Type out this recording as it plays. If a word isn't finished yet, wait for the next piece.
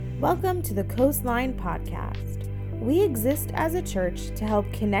Welcome to the Coastline Podcast. We exist as a church to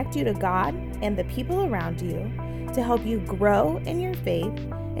help connect you to God and the people around you, to help you grow in your faith,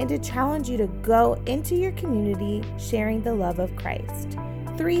 and to challenge you to go into your community sharing the love of Christ.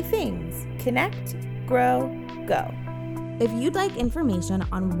 3 things: connect, grow, go. If you'd like information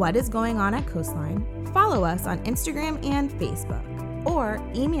on what is going on at Coastline, follow us on Instagram and Facebook, or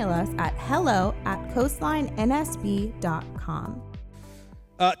email us at hello@coastlinensb.com.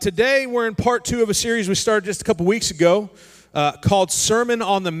 Today, we're in part 2 of a series we started just a couple weeks ago called Sermon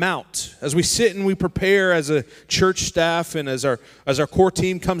on the Mount. As we sit and we prepare as a church staff and as our core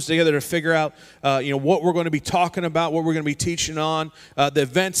team comes together to figure out what we're going to be talking about, what we're going to be teaching on, the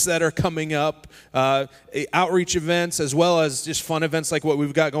events that are coming up, outreach events, as well as just fun events like what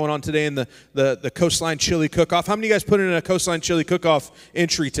we've got going on today in the Coastline Chili Cook-Off. How many of you guys put in a Coastline Chili Cook-Off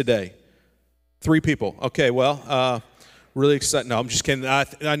entry today? 3 people. Okay, well... Really excited. No, I'm just kidding.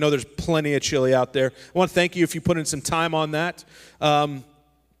 I know there's plenty of chili out there. I want to thank you if you put in some time on that. I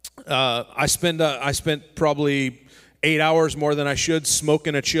spent probably 8 hours more than I should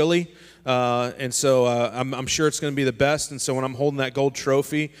smoking a chili, and so I'm sure it's going to be the best. And so when I'm holding that gold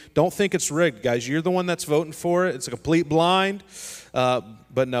trophy, don't think it's rigged, guys. You're the one that's voting for it. It's a complete blind,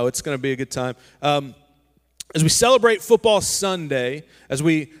 but no, it's going to be a good time. As we celebrate Football Sunday, as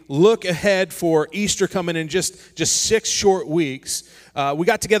we look ahead for Easter coming in just 6 short weeks, we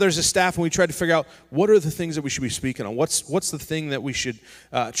got together as a staff and we tried to figure out what are the things that we should be speaking on. What's the thing that we should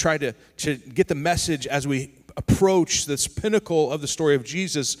try to get the message as we approach this pinnacle of the story of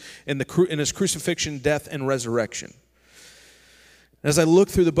Jesus in his crucifixion, death, and resurrection. As I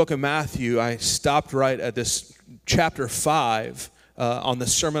looked through the book of Matthew, I stopped right at this chapter 5. On the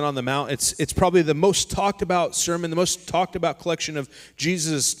Sermon on the Mount. It's probably the most talked about sermon, the most talked about collection of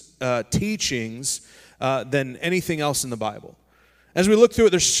Jesus' teachings than anything else in the Bible. As we look through it,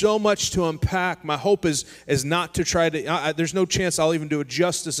 there's so much to unpack. My hope is not to try to, there's no chance I'll even do a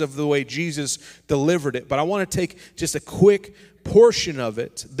justice of the way Jesus delivered it, but I want to take just a quick portion of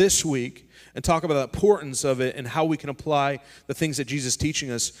it this week and talk about the importance of it and how we can apply the things that Jesus is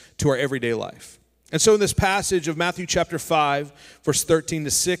teaching us to our everyday life. And so in this passage of Matthew chapter 5, verse 13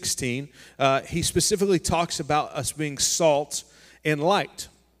 to 16, he specifically talks about us being salt and light.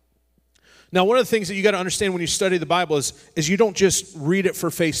 Now, one of the things that you got to understand when you study the Bible is you don't just read it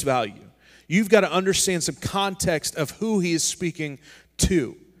for face value. You've got to understand some context of who he is speaking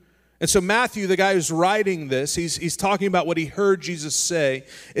to. And so Matthew, the guy who's writing this, he's talking about what he heard Jesus say,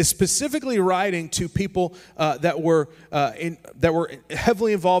 is specifically writing to people that were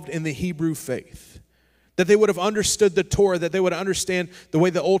heavily involved in the Hebrew faith. That they would have understood the Torah, that they would understand the way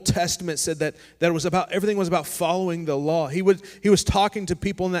the Old Testament said that it was about, everything was about following the law. He was talking to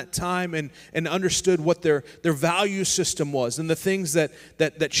people in that time and understood what their value system was and the things that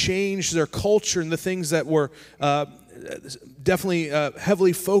changed their culture and the things that were definitely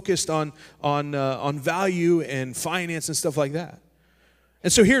heavily focused on value and finance and stuff like that.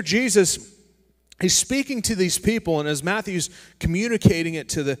 And so here Jesus, he's speaking to these people, and as Matthew's communicating it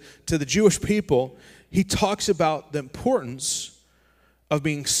to the Jewish people, he talks about the importance of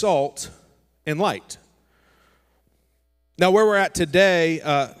being salt and light. Now, where we're at today,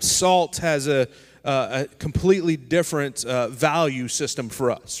 salt has a completely different value system for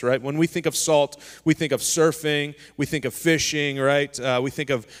us, right? When we think of salt, we think of surfing, we think of fishing, right? We think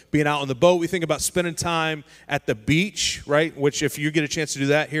of being out on the boat. We think about spending time at the beach, right? Which, if you get a chance to do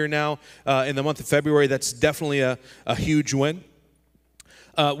that here now in the month of February, that's definitely a huge win.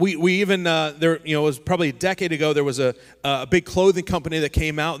 We even it was probably a decade ago. There was a big clothing company that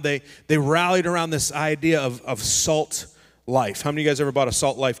came out. They rallied around this idea of Salt Life. How many of you guys ever bought a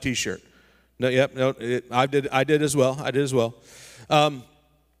Salt Life T-shirt? No, yep, no. I did as well. But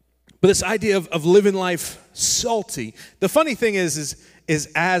this idea of living life salty. The funny thing is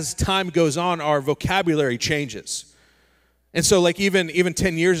as time goes on, our vocabulary changes. And so, like even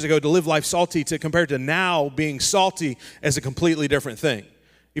 10 years ago, to live life salty compared to now being salty is a completely different thing.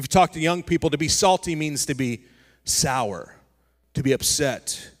 If you talk to young people, to be salty means to be sour, to be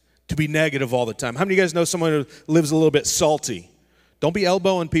upset, to be negative all the time. How many of you guys know someone who lives a little bit salty? Don't be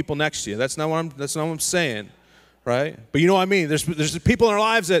elbowing people next to you. That's not what I'm saying, right? But you know what I mean. There's people in our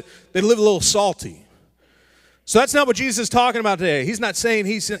lives that they live a little salty. So that's not what Jesus is talking about today. He's not saying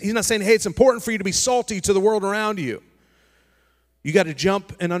hey, it's important for you to be salty to the world around you. You got to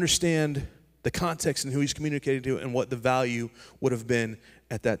jump and understand the context and who he's communicating to and what the value would have been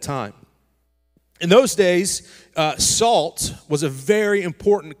at that time. In those days, salt was a very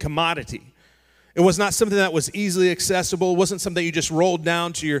important commodity. It was not something that was easily accessible. It wasn't something you just rolled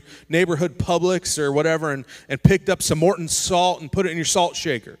down to your neighborhood Publix or whatever and picked up some Morton salt and put it in your salt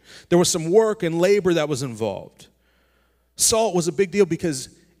shaker. There was some work and labor that was involved. Salt was a big deal because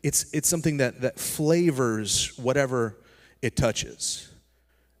it's something that flavors whatever it touches.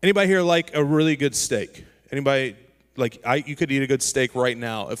 Anybody here like a really good steak? Anybody you could eat a good steak right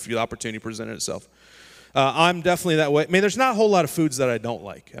now if the opportunity presented itself. I'm definitely that way. I mean, there's not a whole lot of foods that I don't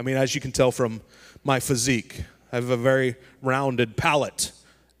like. I mean, as you can tell from my physique, I have a very rounded palate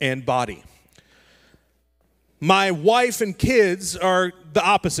and body. My wife and kids are the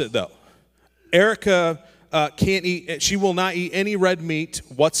opposite, though. Erica can't eat, she will not eat any red meat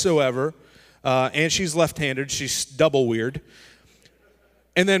whatsoever, and she's left-handed. She's double weird.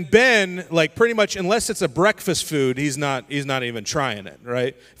 And then Ben, like pretty much, unless it's a breakfast food, he's not even trying it,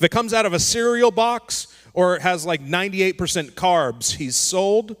 right? If it comes out of a cereal box or it has like 98% carbs, he's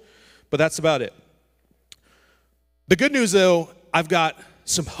sold, but that's about it. The good news, though, I've got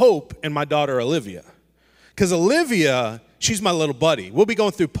some hope in my daughter, Olivia. Because Olivia, she's my little buddy. We'll be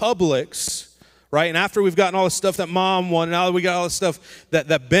going through Publix, right? And after we've gotten all the stuff that Mom wanted, now that we got all the stuff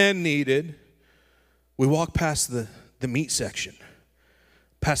that Ben needed, we walk past the meat section,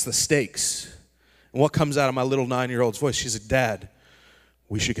 past the steaks. And what comes out of my little 9-year-old's voice? She said, "Dad,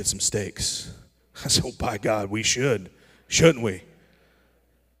 we should get some steaks." I said, "Oh, by God, we should. Shouldn't we?"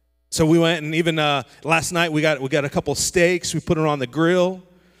 So we went, and even last night we got a couple steaks. We put it on the grill.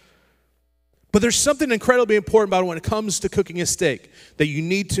 But there's something incredibly important about it when it comes to cooking a steak that you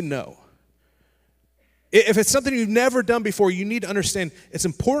need to know. If it's something you've never done before, you need to understand it's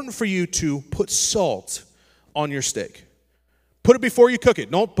important for you to put salt on your steak. Put it before you cook it.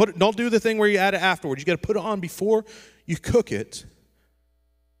 Don't do the thing where you add it afterwards. You got to put it on before you cook it.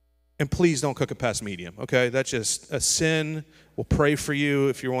 And please don't cook it past medium, okay? That's just a sin. We'll pray for you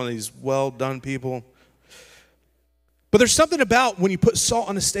if you're one of these well-done people. But there's something about when you put salt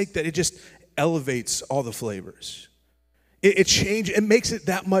on a steak that it just elevates all the flavors. It makes it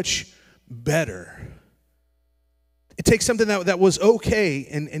that much better. It takes something that was okay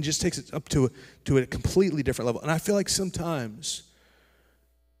and just takes it up to a completely different level. And I feel like sometimes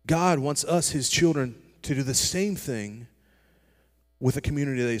God wants us, his children, to do the same thing with a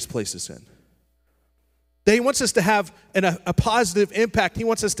community that he's placed us in. That he wants us to have a positive impact. He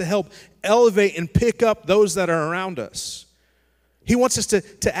wants us to help elevate and pick up those that are around us. He wants us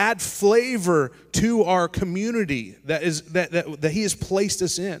to add flavor to our community that he has placed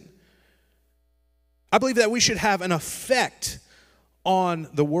us in. I believe that we should have an effect on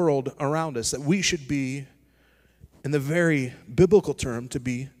the world around us, that we should be, in the very biblical term, to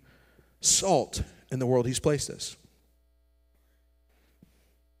be salt in the world he's placed us.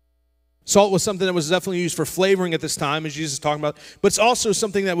 Salt was something that was definitely used for flavoring at this time, as Jesus is talking about, but it's also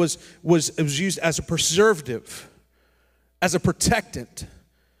something that was used as a preservative, as a protectant.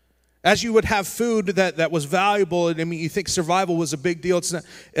 As you would have food that was valuable, I mean, you think survival was a big deal. It's not,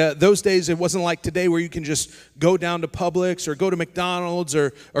 those days, it wasn't like today where you can just go down to Publix or go to McDonald's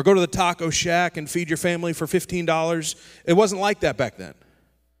or go to the Taco Shack and feed your family for $15. It wasn't like that back then.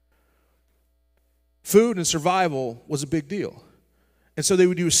 Food and survival was a big deal. And so they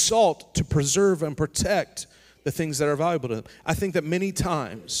would use salt to preserve and protect the things that are valuable to them. I think that many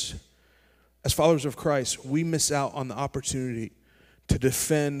times, as followers of Christ, we miss out on the opportunity to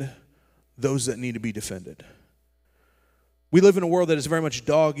defend those that need to be defended. We live in a world that is very much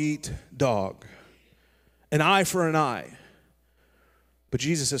dog eat dog, an eye for an eye. But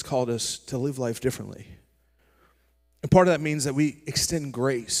Jesus has called us to live life differently. And part of that means that we extend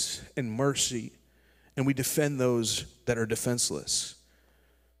grace and mercy, and we defend those that are defenseless.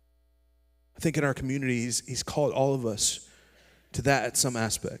 I think in our communities, he's called all of us to that at some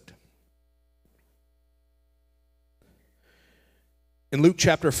aspect. In Luke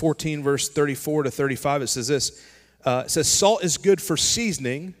chapter 14, verse 34 to 35, it says this. It says, "Salt is good for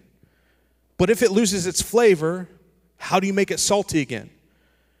seasoning, but if it loses its flavor, how do you make it salty again?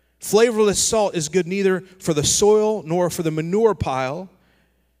 Flavorless salt is good neither for the soil nor for the manure pile.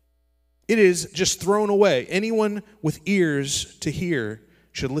 It is just thrown away. Anyone with ears to hear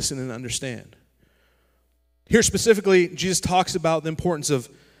should listen and understand." Here specifically, Jesus talks about the importance of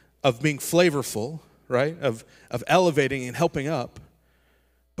being flavorful, right? Of elevating and helping up.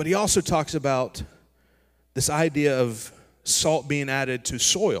 But he also talks about this idea of salt being added to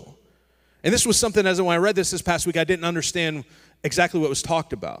soil. And this was something, as when I read this past week, I didn't understand exactly what was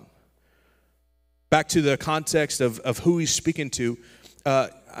talked about. Back to the context of who he's speaking to.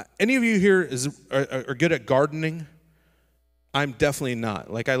 Any of you here are good at gardening? I'm definitely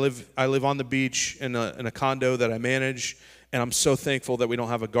not. Like I live on the beach in a condo that I manage, and I'm so thankful that we don't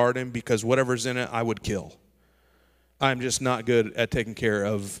have a garden because whatever's in it, I would kill. I'm just not good at taking care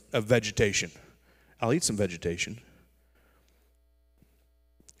of vegetation. I'll eat some vegetation.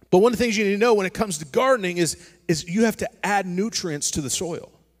 But one of the things you need to know when it comes to gardening is you have to add nutrients to the soil.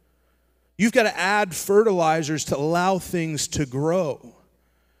 You've got to add fertilizers to allow things to grow.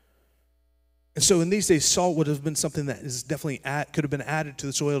 And so in these days, salt would have been something that is definitely could have been added to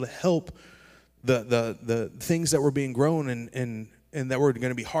the soil to help the things that were being grown and that were going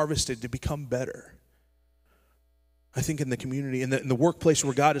to be harvested to become better. I think in the community, in the workplace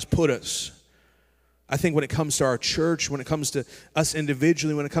where God has put us, I think when it comes to our church, when it comes to us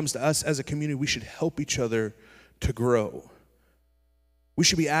individually, when it comes to us as a community, we should help each other to grow. We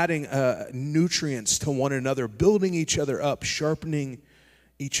should be adding nutrients to one another, building each other up, sharpening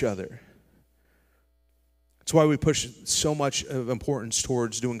each other. That's why we push so much of importance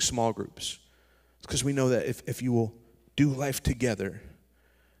towards doing small groups. It's because we know that if you will do life together,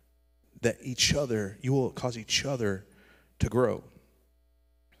 that you will cause each other to grow.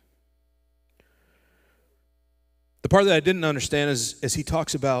 The part that I didn't understand is as he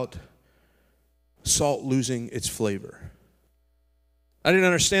talks about salt losing its flavor. I didn't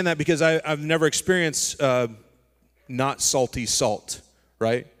understand that because I've never experienced not salty salt,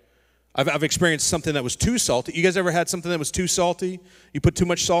 right? I've experienced something that was too salty. You guys ever had something that was too salty? You put too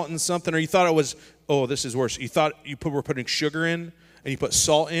much salt in something, or you thought it was, oh, this is worse. You thought were putting sugar in, and you put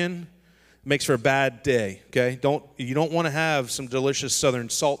salt in. It makes for a bad day, okay? You don't want to have some delicious Southern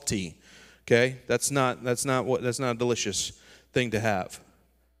salt tea. Okay, that's not a delicious thing to have.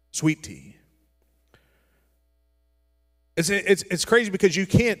 Sweet tea. It's crazy because you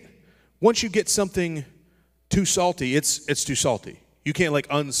can't. Once you get something too salty, it's too salty. You can't like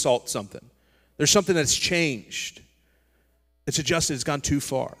unsalt something. There's something that's changed. It's adjusted. It's gone too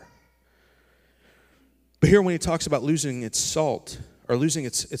far. But here, when he talks about losing its salt or losing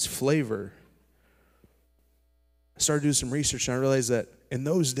its flavor, I started doing some research and I realized that in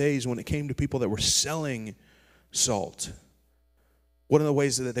those days when it came to people that were selling salt, one of the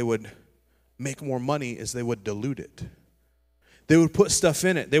ways that they would make more money is they would dilute it. They would put stuff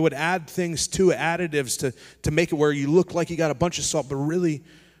in it. They would add things to it, additives to make it where you look like you got a bunch of salt, but really,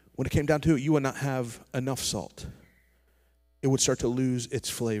 when it came down to it, you would not have enough salt. It would start to lose its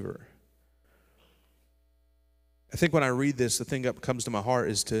flavor. I think when I read this, the thing that comes to my heart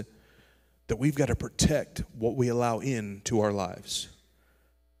is that we've got to protect what we allow into our lives.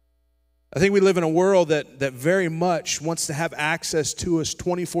 I think we live in a world that very much wants to have access to us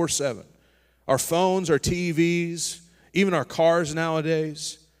 24/7. Our phones, our TVs, even our cars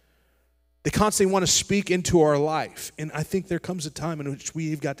nowadays. They constantly want to speak into our life. And I think there comes a time in which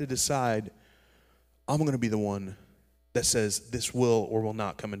we've got to decide, I'm going to be the one that says this will or will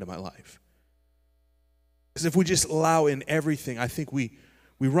not come into my life. Because if we just allow in everything, I think we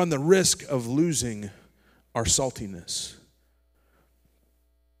run the risk of losing our saltiness.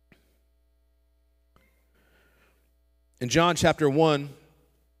 In John chapter 1,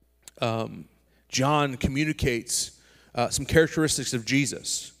 John communicates some characteristics of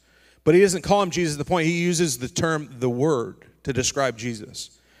Jesus. But he doesn't call him Jesus at the point. He uses the term the Word to describe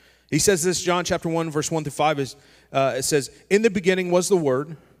Jesus. He says this, John chapter 1, verse 1 through 5, it says, "In the beginning was the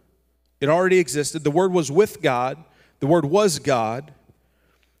Word. It already existed. The Word was with God. The Word was God.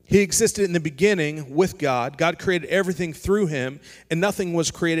 He existed in the beginning with God. God created everything through him, and nothing was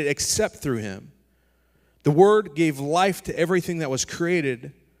created except through him. The Word gave life to everything that was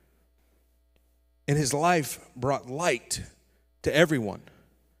created, and his life brought light to everyone.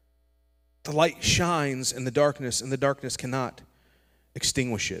 The light shines in the darkness, and the darkness cannot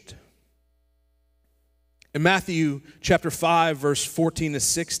extinguish it." In Matthew chapter 5, verse 14 to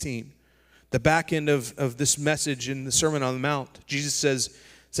 16, the back end of this message in the Sermon on the Mount, Jesus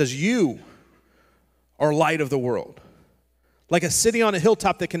says, "You are light of the world. Like a city on a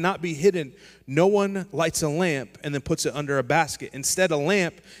hilltop that cannot be hidden, no one lights a lamp and then puts it under a basket. Instead, a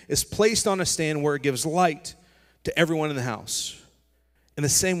lamp is placed on a stand where it gives light to everyone in the house. In the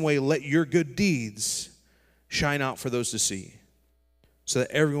same way, let your good deeds shine out for those to see, so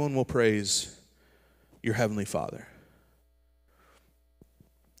that everyone will praise your heavenly Father."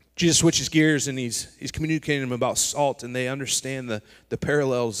 Jesus switches gears and he's communicating to them about salt, and they understand the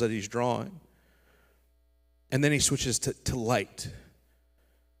parallels that he's drawing. And then he switches to light.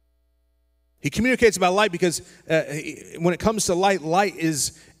 He communicates about light because when it comes to light, light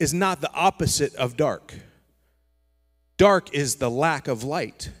is not the opposite of dark. Dark is the lack of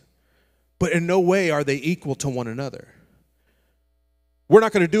light, but in no way are they equal to one another. We're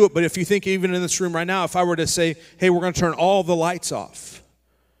not going to do it, but if you think even in this room right now, if I were to say, hey, we're going to turn all the lights off,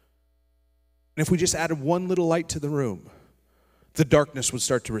 and if we just added one little light to the room, the darkness would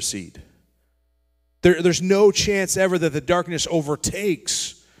start to recede. There's no chance ever that the darkness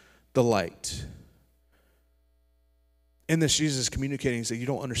overtakes the light. In this, Jesus is communicating that you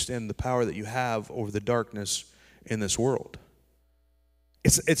don't understand the power that you have over the darkness in this world.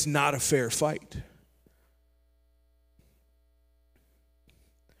 It's not a fair fight.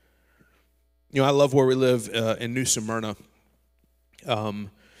 You know, I love where we live in New Smyrna.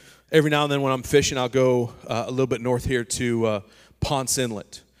 Every now and then when I'm fishing, I'll go a little bit north here to Ponce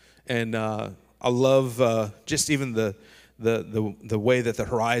Inlet. And I love just even the way that the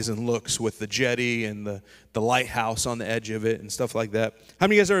horizon looks with the jetty and the lighthouse on the edge of it and stuff like that. How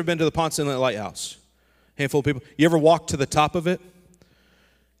many of you guys ever been to the Ponce Inlet Lighthouse? Handful of people. You ever walked to the top of it?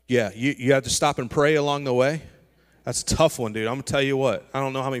 Yeah, you have to stop and pray along the way. That's a tough one, dude. I'm going to tell you what. I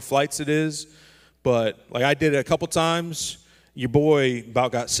don't know how many flights it is, but like I did it a couple times. Your boy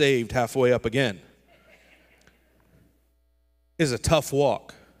about got saved halfway up again. It's a tough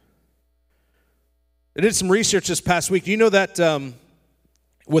walk. I did some research this past week. Do you know that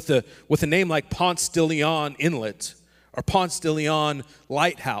with a name like Ponce de Leon Inlet or Ponce de Leon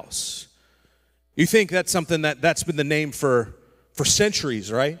Lighthouse, you think that's something that's been the name for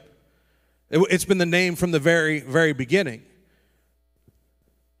centuries, right? It's been the name from the very, very beginning.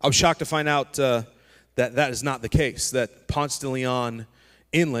 I was shocked to find out that is not the case, that Ponce de Leon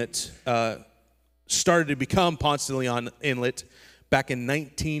Inlet started to become Ponce de Leon Inlet back in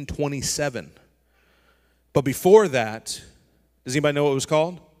 1927. But before that, does anybody know what it was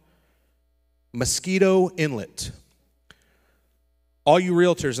called? Mosquito Inlet. All you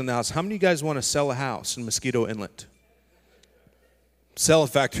realtors in the house, how many of you guys want to sell a house in Mosquito Inlet? Selling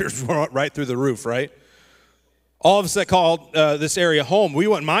factors right through the roof, right? All of us that called this area home, we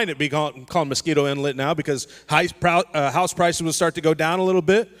wouldn't mind it being called Mosquito Inlet now because house prices would start to go down a little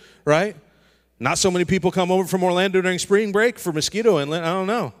bit, right? Not so many people come over from Orlando during spring break for Mosquito Inlet. I don't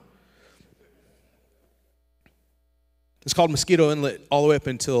know. It's called Mosquito Inlet all the way up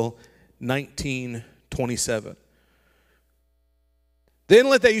until 1927. The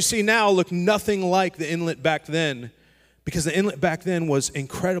inlet that you see now looked nothing like the inlet back then because the inlet back then was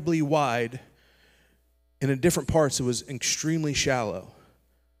incredibly wide, and in different parts it was extremely shallow.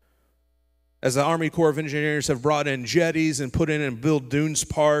 As the Army Corps of Engineers have brought in jetties and put in and built Dunes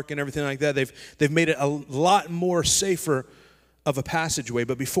Park and everything like that, they've made it a lot more safer of a passageway,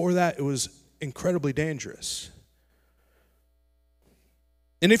 but before that it was incredibly dangerous.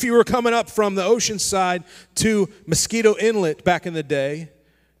 And if you were coming up from the ocean side to Mosquito Inlet back in the day,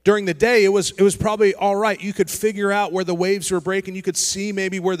 during the day it was probably all right. You could figure out where the waves were breaking. You could see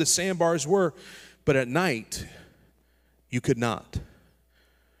maybe where the sandbars were. But at night, you could not.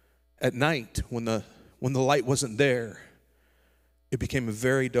 At night, when the light wasn't there, it became a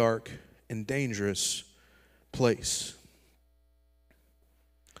very dark and dangerous place.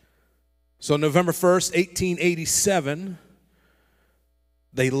 So November 1st, 1887,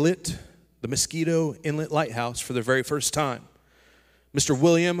 they lit the Mosquito Inlet Lighthouse for the very first time. Mr.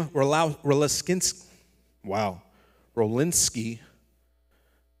 William Rolinski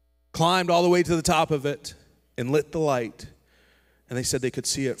climbed all the way to the top of it and lit the light. And they said they could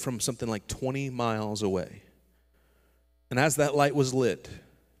see it from something like 20 miles away. And as that light was lit,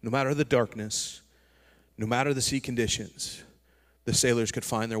 no matter the darkness, no matter the sea conditions, the sailors could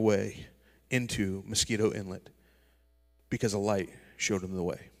find their way into Mosquito Inlet because a light showed them the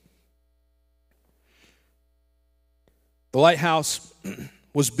way. The lighthouse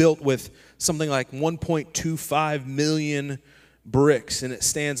was built with something like 1.25 million bricks, and it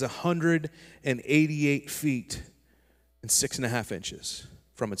stands 188 feet and 6.5 inches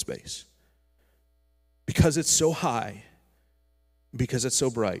from its base. Because it's so high, because it's so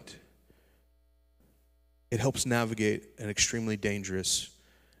bright, it helps navigate an extremely dangerous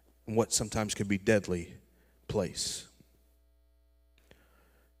and what sometimes could be deadly place.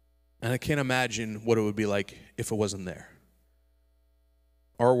 And I can't imagine what it would be like if it wasn't there.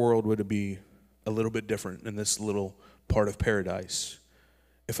 Our world would be a little bit different in this little part of paradise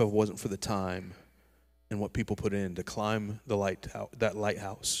if it wasn't for the time and what people put in to climb that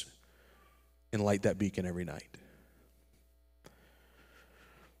lighthouse and light that beacon every night.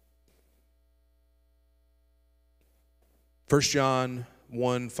 First John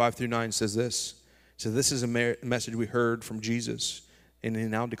 1:5-9 says this. It says, this is a message we heard from Jesus, and he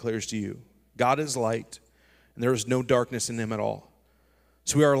now declares to you, God is light, and there is no darkness in him at all.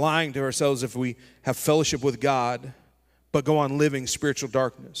 So we are lying to ourselves if we have fellowship with God, but go on living spiritual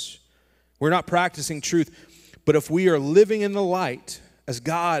darkness. We're not practicing truth, but if we are living in the light, as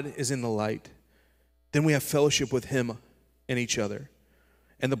God is in the light, then we have fellowship with him and each other.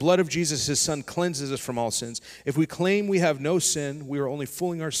 And the blood of Jesus, his son, cleanses us from all sins. If we claim we have no sin, we are only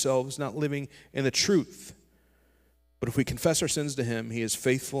fooling ourselves, not living in the truth. But if we confess our sins to him, he is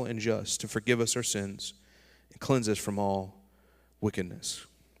faithful and just to forgive us our sins and cleanse us from all wickedness.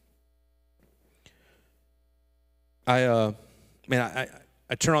 I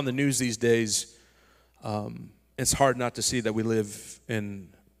turn on the news these days. It's hard not to see that we live in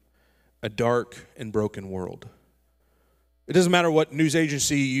a dark and broken world. It doesn't matter what news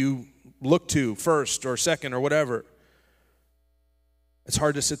agency you look to first or second or whatever. It's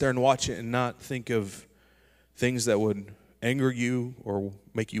hard to sit there and watch it and not think of things that would anger you or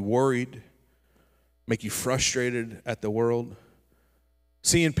make you worried, make you frustrated at the world.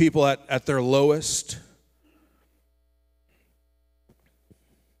 Seeing people at their lowest.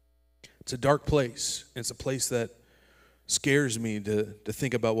 It's a dark place. It's a place that scares me to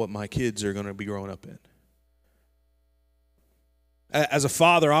think about what my kids are going to be growing up in. As a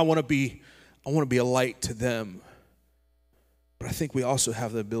father, I want to be a light to them. But I think we also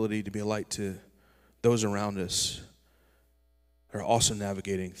have the ability to be a light to those around us who are also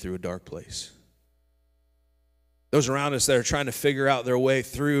navigating through a dark place. Those around us that are trying to figure out their way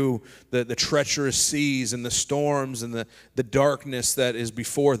through the treacherous seas and the storms and the darkness that is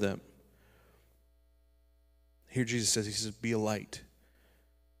before them. Here Jesus says, he says, be a light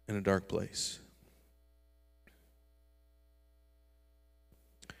in a dark place.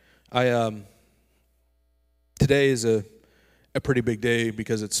 Today is a pretty big day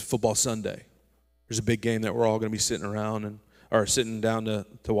because it's football Sunday. There's a big game that we're all going to be sitting around or sitting down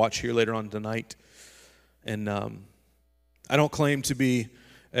to watch here later on tonight. And I don't claim to be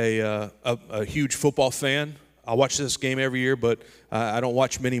a huge football fan. I watch this game every year, but I don't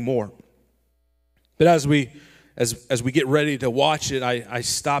watch many more. But as we get ready to watch it, I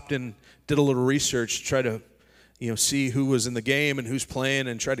stopped and did a little research to try to see who was in the game and who's playing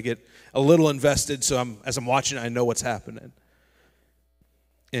and try to get a little invested so as I'm watching it, I know what's happening.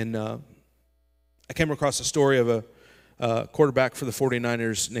 And I came across a story of a quarterback for the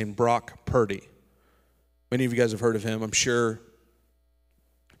 49ers named Brock Purdy. Many of you guys have heard of him, I'm sure.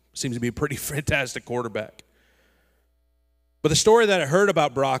 Seems to be a pretty fantastic quarterback. But the story that I heard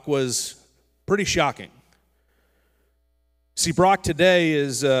about Brock was pretty shocking. See, Brock today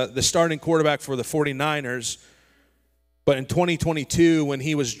is the starting quarterback for the 49ers, but in 2022, when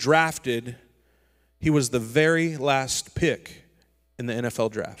he was drafted, he was the very last pick in the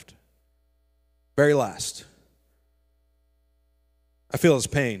NFL draft. Very last. I feel his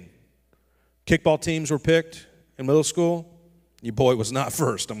pain. Kickball teams were picked in middle school. Your boy was not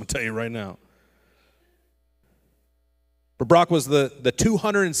first, I'm going to tell you right now. But Brock was the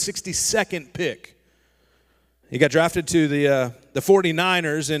 262nd pick. He got drafted to the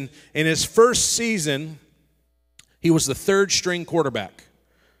 49ers, and in his first season, he was the third string quarterback,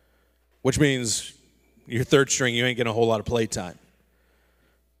 which means you're third string, you ain't getting a whole lot of play time.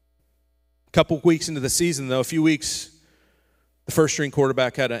 A couple weeks into the season, though, a few weeks, the first string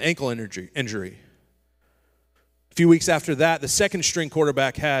quarterback had an ankle injury. A few weeks after that, the second string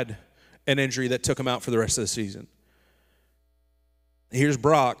quarterback had an injury that took him out for the rest of the season. Here's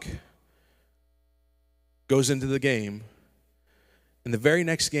Brock, goes into the game. In the very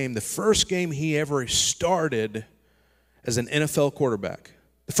next game, the first game he ever started as an NFL quarterback,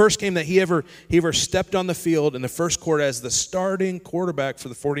 the first game that he ever stepped on the field in the first quarter as the starting quarterback for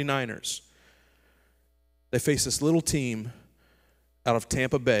the 49ers, they faced this little team out of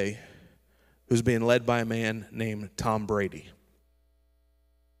Tampa Bay who's being led by a man named Tom Brady.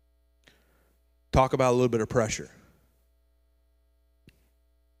 Talk about a little bit of pressure.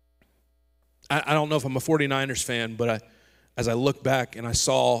 I don't know if I'm a 49ers fan, but as I look back and I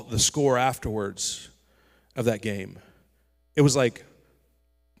saw the score afterwards of that game, it was like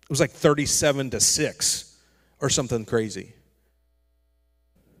 37-6 or something crazy.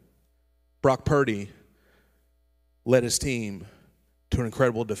 Brock Purdy led his team to an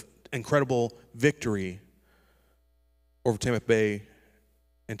incredible victory over Tampa Bay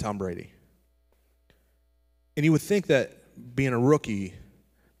and Tom Brady. And you would think that being a rookie,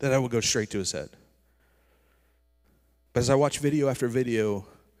 that would go straight to his head. But as I watch video after video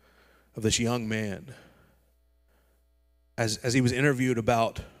of this young man, as he was interviewed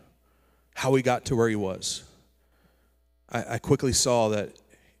about how he got to where he was, I quickly saw that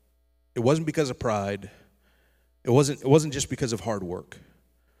it wasn't because of pride. It wasn't just because of hard work.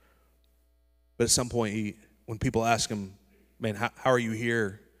 But at some point, when people ask him, man, how are you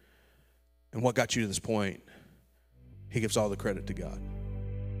here? And what got you to this point? He gives all the credit to God.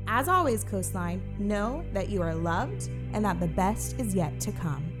 As always, Coastline, know that you are loved and that the best is yet to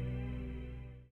come.